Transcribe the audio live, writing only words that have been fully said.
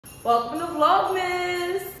Welcome to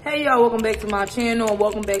Vlogmas. Hey y'all, welcome back to my channel and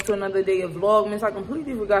welcome back to another day of Vlogmas. I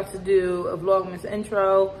completely forgot to do a Vlogmas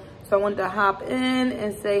intro, so I wanted to hop in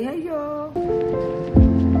and say hey y'all.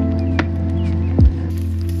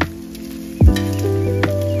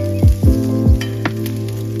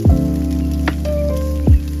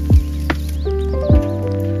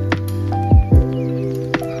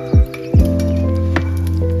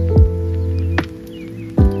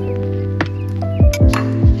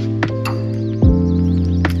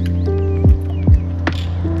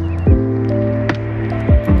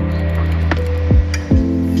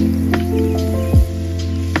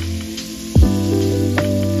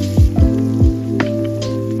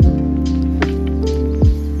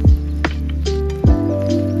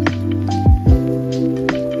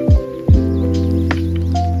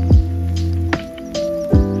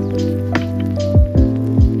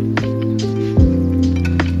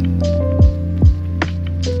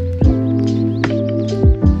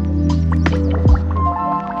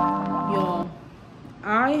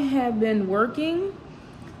 Been working,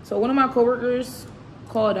 so one of my coworkers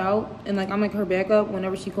called out, and like I'm like her backup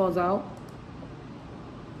whenever she calls out.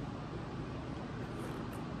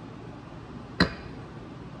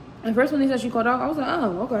 And first when they said she called out, I was like,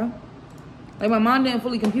 oh, okay. Like my mind didn't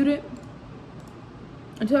fully compute it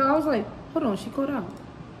until I was like, hold on, she called out.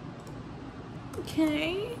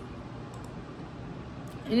 Okay.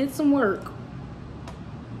 And it's some work.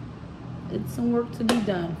 It's some work to be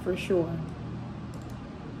done for sure.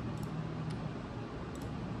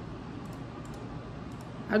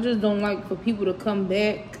 I just don't like for people to come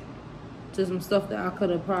back to some stuff that I could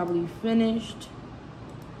have probably finished,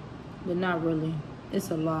 but not really.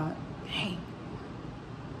 It's a lot. Dang.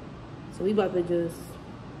 So we about to just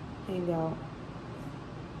hang out.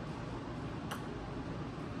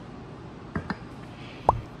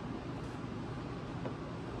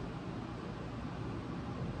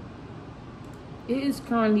 It is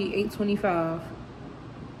currently 8:25.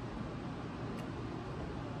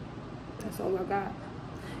 That's all I got.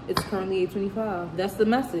 It's currently 8:25. That's the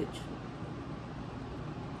message.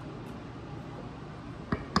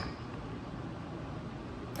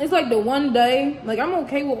 It's like the one day, like I'm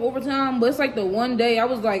okay with overtime, but it's like the one day I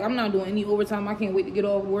was like, I'm not doing any overtime. I can't wait to get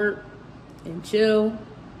off work and chill.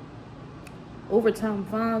 Overtime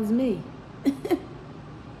finds me.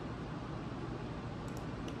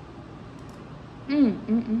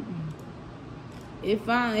 It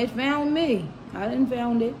found me. I didn't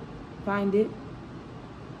find it.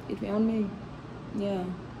 It found me. Yeah.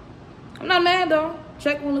 I'm not mad though.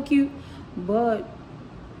 Check one look cute, but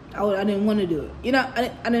I didn't want to do it. You know,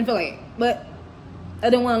 I didn't feel like it, but I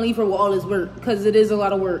didn't want to leave her with all this work because it is a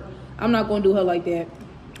lot of work. I'm not going to do her like that.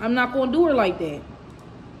 I'm not going to do her like that.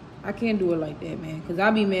 I can't do her like that, man, because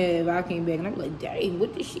I'd be mad if I came back and I'd be like, dang,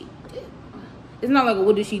 what did she do? It's not like a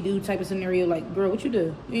what did she do type of scenario, like, girl, what you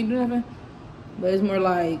do? You ain't do nothing? But it's more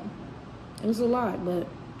like, it was a lot, but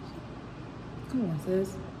come on,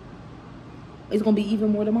 sis. It's gonna be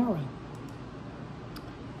even more tomorrow.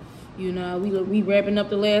 You know, we wrapping up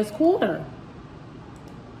the last quarter.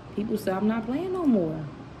 People say I'm not playing no more,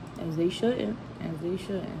 as they shouldn't.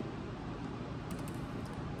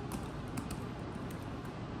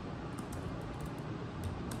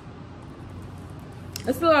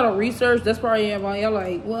 It's a lot of research. That's probably why y'all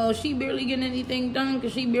like, well, she barely getting anything done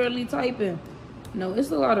because she barely typing. No,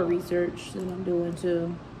 it's a lot of research that I'm doing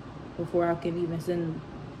too before I can even send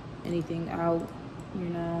anything out, you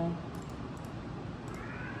know.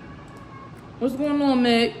 What's going on,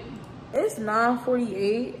 Mick? It's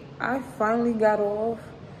 9:48. I finally got off.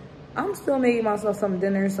 I'm still making myself some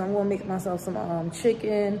dinner, so I'm gonna make myself some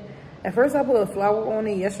chicken. At first I put a flour on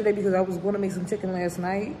it yesterday because I was gonna make some chicken last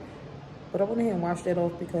night, but I went ahead and washed that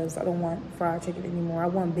off because I don't want fried chicken anymore. I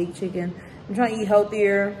want baked chicken. I'm trying to eat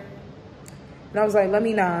healthier, and I was like, let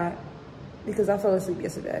me not, because I fell asleep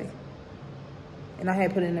yesterday. And I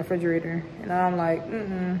had put it in the refrigerator. And I'm like,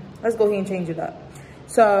 let's go ahead and change it up.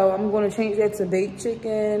 So I'm going to change that to baked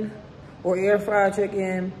chicken or air fried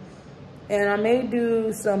chicken. And I may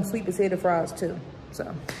do some sweet potato fries too.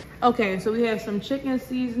 So, okay, so we have some chicken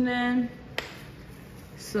seasoning,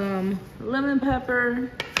 some lemon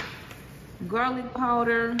pepper, garlic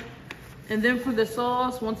powder. And then for the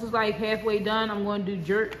sauce, once it's like halfway done, I'm going to do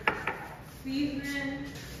jerk seasoning,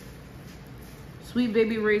 Sweet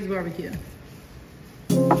Baby Ray's barbecue.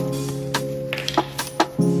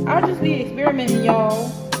 I'll just be experimenting,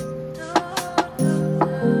 y'all.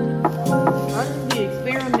 I'll just be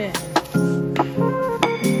experimenting.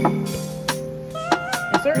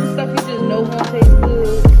 And certain stuff you just know won't taste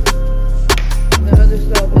good. And the other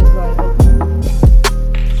stuff is like, okay.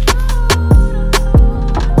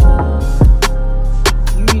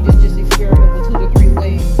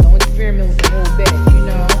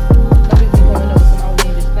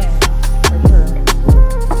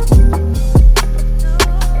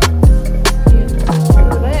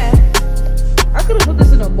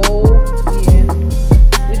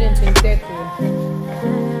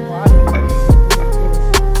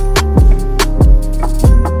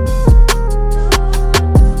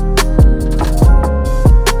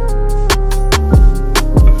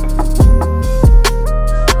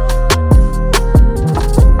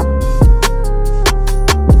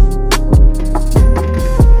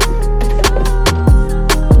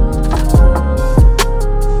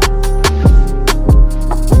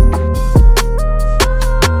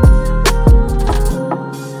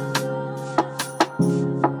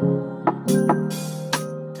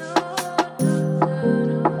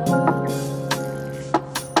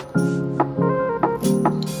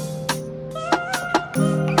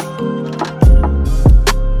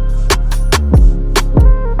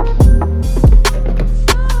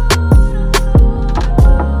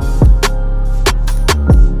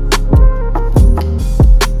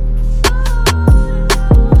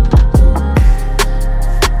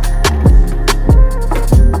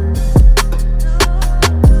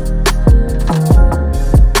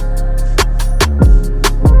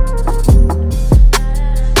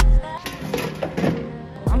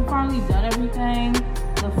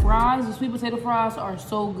 fries, the sweet potato fries are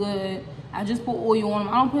so good. I just put oil on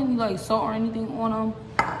them. I don't put any like salt or anything on them.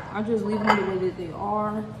 I just leave them the way that they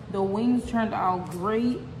are. The wings turned out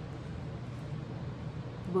great,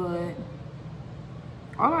 but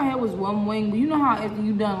all I had was one wing. But you know how after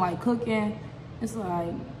you done like cooking, it's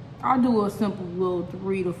like I'll do a simple little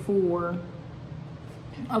 3 to 4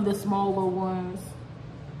 of the smaller ones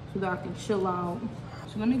so that I can chill out.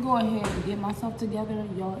 So let me go ahead and get myself together.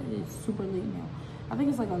 Y'all, it's super late now. I think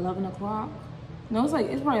it's like 11 o'clock. No, it's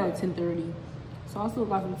probably like 10:30. So I still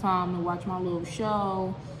got some time to watch my little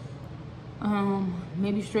show.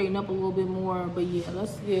 Maybe straighten up a little bit more. But yeah,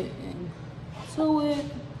 let's get into it.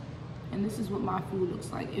 And this is what my food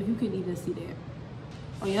looks like, if you can even see that.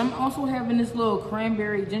 Oh yeah, I'm also having this little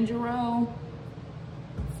cranberry ginger ale.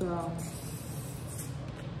 So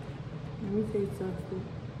let me taste something.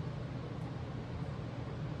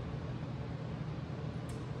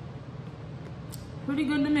 Pretty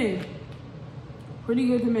good to me. Pretty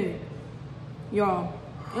good to me. Y'all,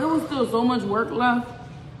 there was still so much work left.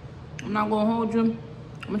 I'm not gonna hold you.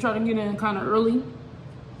 I'm gonna try to get in kind of early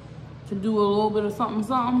to do a little bit of something,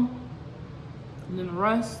 something. And then the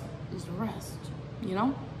rest is the rest, you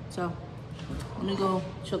know? So, let me go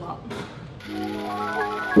chill out.